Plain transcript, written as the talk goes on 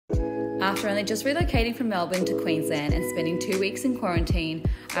After only just relocating from Melbourne to Queensland and spending 2 weeks in quarantine,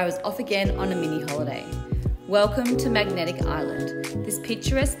 I was off again on a mini holiday. Welcome to Magnetic Island. This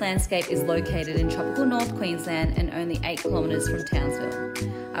picturesque landscape is located in tropical North Queensland and only 8 kilometres from Townsville.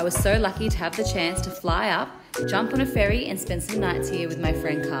 I was so lucky to have the chance to fly up, jump on a ferry and spend some nights here with my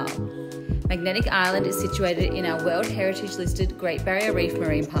friend Carl. Magnetic Island is situated in our World Heritage listed Great Barrier Reef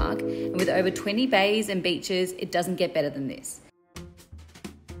Marine Park, and with over 20 bays and beaches, it doesn't get better than this.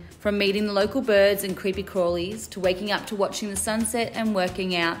 From meeting the local birds and creepy crawlies to waking up to watching the sunset and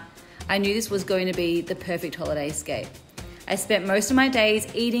working out, I knew this was going to be the perfect holiday escape. I spent most of my days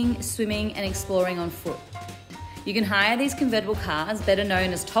eating, swimming and exploring on foot. You can hire these convertible cars, better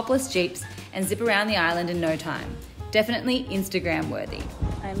known as topless jeeps, and zip around the island in no time. Definitely Instagram worthy.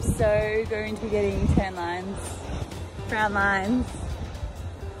 I'm so going to be getting tan lines, brown lines.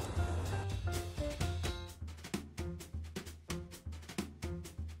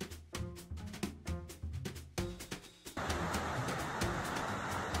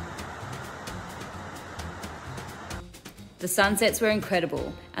 The sunsets were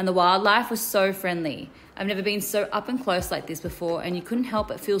incredible and the wildlife was so friendly. I've never been so up and close like this before, and you couldn't help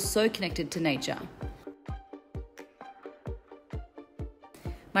but feel so connected to nature.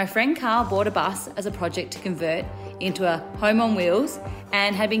 My friend Carl bought a bus as a project to convert into a home on wheels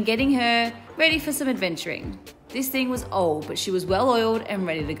and had been getting her ready for some adventuring. This thing was old, but she was well oiled and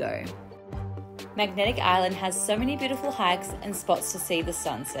ready to go. Magnetic Island has so many beautiful hikes and spots to see the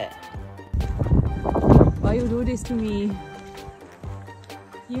sunset. Why you do this to me?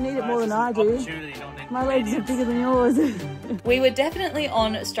 You need it more than I do. My legs are bigger than yours. We were definitely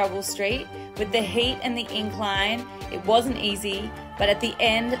on Struggle Street. With the heat and the incline, it wasn't easy, but at the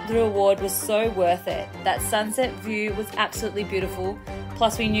end, the reward was so worth it. That sunset view was absolutely beautiful.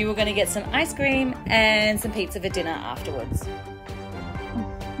 Plus we knew we were going to get some ice cream and some pizza for dinner afterwards.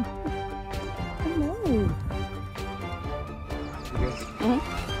 Hello.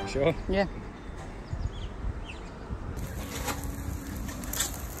 Mm-hmm. Sure? Yeah.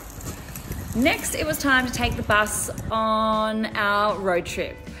 Next, it was time to take the bus on our road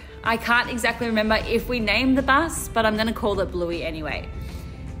trip. I can't exactly remember if we named the bus, but I'm gonna call it Bluey anyway.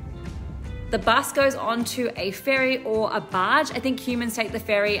 The bus goes on to a ferry or a barge. I think humans take the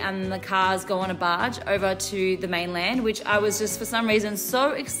ferry and the cars go on a barge over to the mainland, which I was just for some reason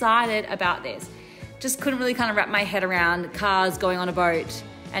so excited about this. Just couldn't really kind of wrap my head around cars going on a boat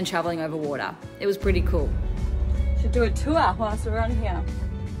and traveling over water. It was pretty cool. Should do a tour whilst we're on here.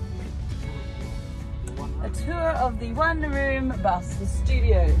 A tour of the one-room bus, the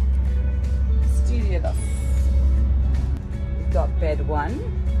studio bus. We've got bed 1,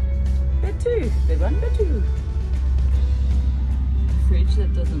 bed 2, bed 1, bed 2. Fridge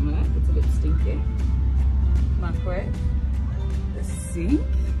that doesn't work, it's a bit stinky. Microwave, the sink,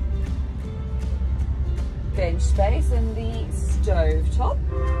 bench space and the stove top.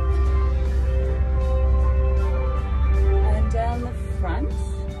 And down the front,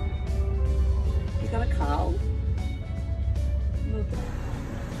 got a cow.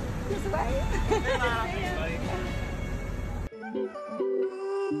 This way.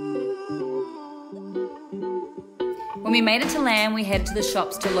 When we made it to land, we headed to the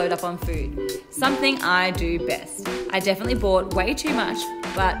shops to load up on food. Something I do best. I definitely bought way too much,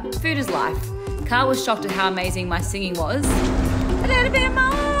 but food is life. Carl was shocked at how amazing my singing was. A little bit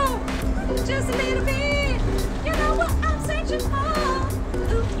more, just a little bit. You know what I'm searching for.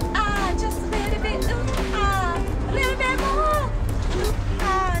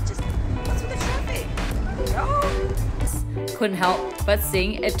 Couldn't help but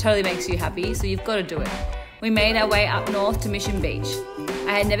sing. It totally makes you happy, so you've got to do it. We made our way up north to Mission Beach.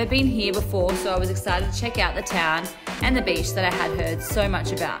 I had never been here before, so I was excited to check out the town and the beach that I had heard so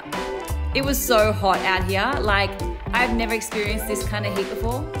much about. It was so hot out here, like I've never experienced this kind of heat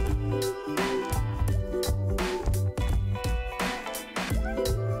before.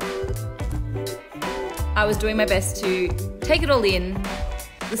 I was doing my best to take it all in,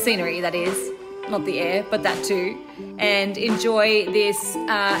 the scenery that is, not the air, but that too, and enjoy this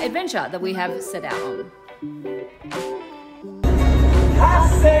adventure that we have set out on.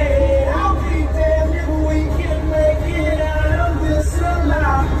 I say I'll be damned if we can make it out of this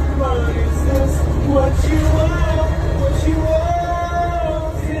alive. But is this what you want? What you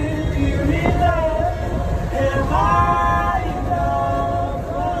want? If you need love, and I love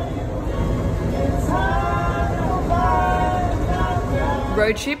for you. It's hard to find out.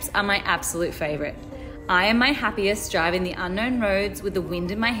 Road trips are my absolute favourite. I am my happiest driving the unknown roads with the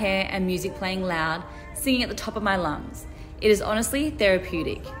wind in my hair and music playing loud, singing at the top of my lungs. It is honestly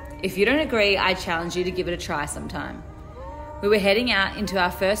therapeutic. If you don't agree, I challenge you to give it a try sometime. We were heading out into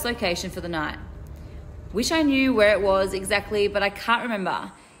our first location for the night. Wish I knew where it was exactly, but I can't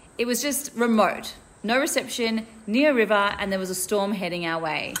remember. It was just remote. No reception, near a river, and there was a storm heading our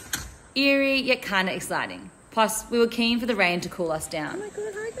way. Eerie, yet kinda exciting. Plus, we were keen for the rain to cool us down. Oh my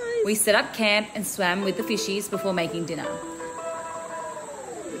God, hi guys. We set up camp and swam with the fishies before making dinner.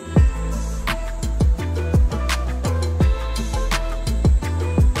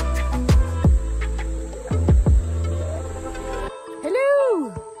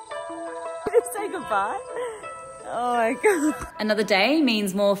 Hello. Just say goodbye. Oh my God. Another day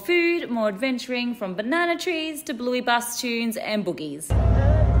means more food, more adventuring, from banana trees to bluey bus tunes and boogies.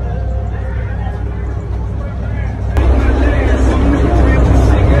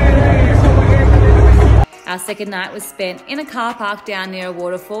 Our second night was spent in a car park down near a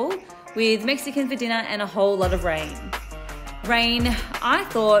waterfall with Mexican for dinner and a whole lot of rain. Rain, I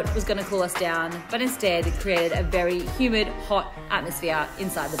thought, was going to cool us down, but instead it created a very humid, hot atmosphere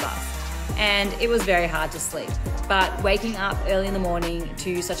inside the bus. And it was very hard to sleep. But waking up early in the morning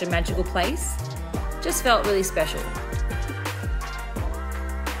to such a magical place just felt really special.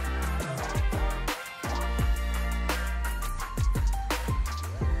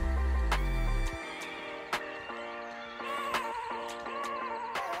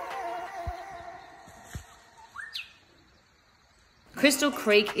 Crystal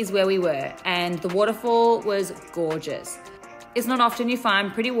Creek is where we were, and the waterfall was gorgeous. It's not often you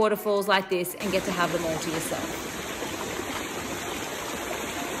find pretty waterfalls like this and get to have them all to yourself.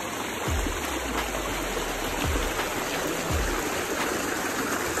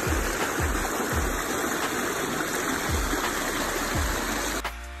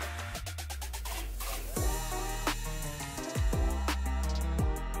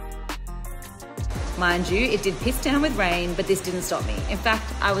 Mind you, it did piss down with rain, but this didn't stop me. In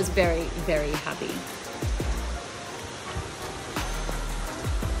fact, I was very, very happy.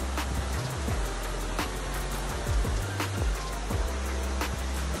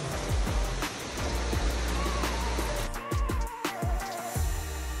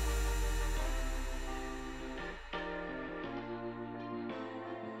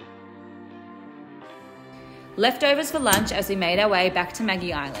 Leftovers for lunch as we made our way back to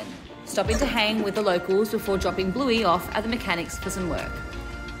Maggie Island, stopping to hang with the locals before dropping Bluey off at the mechanics for some work.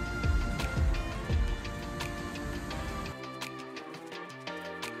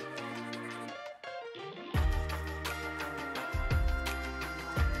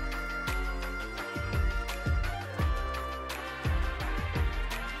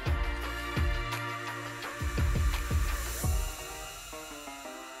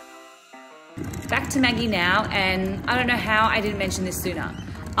 Back to Maggie now, and I don't know how I didn't mention this sooner.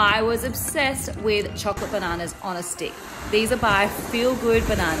 I was obsessed with chocolate bananas on a stick. These are by Feel Good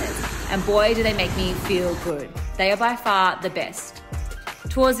Bananas, and boy do they make me feel good. They are by far the best.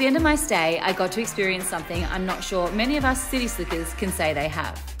 Towards the end of my stay, I got to experience something I'm not sure many of us city slickers can say they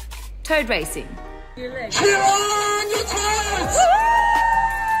have. Toad racing. Your legs.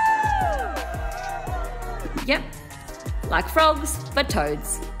 Yep, like frogs, but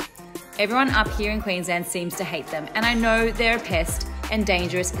toads. Everyone up here in Queensland seems to hate them, and I know they're a pest and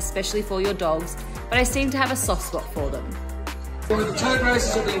dangerous, especially for your dogs, but I seem to have a soft spot for them. Well, the toad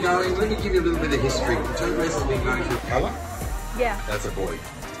races have been going, let me give you a little bit of history. The toad races have been going through colour. Yeah. That's a boy.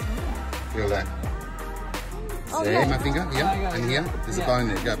 Feel that. Oh, There, yeah. my finger, here, yeah. and here. There's a bone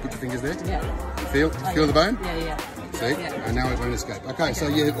there. Go, put your fingers there. Yeah. Feel the bone? Yeah. See? Yeah. And now it won't escape. Okay, so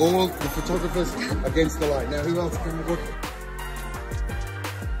you have all the photographers against the light. Now, who else can look?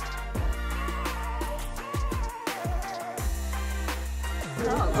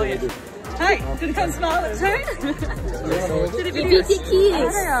 Oh, yeah. Hey, did it come smile at Toad? Did it be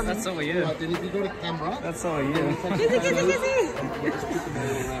That's all you. Then if you've got a camera, That's all you.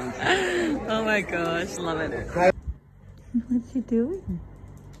 Oh my gosh, love it. What's he doing?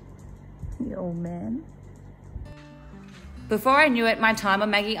 The old man. Before I knew it, my time on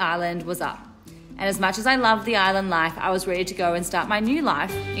Maggie Island was up. And as much as I loved the island life, I was ready to go and start my new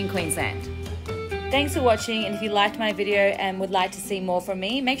life in Queensland. Thanks for watching, and if you liked my video and would like to see more from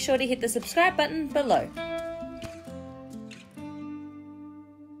me, make sure to hit the subscribe button below.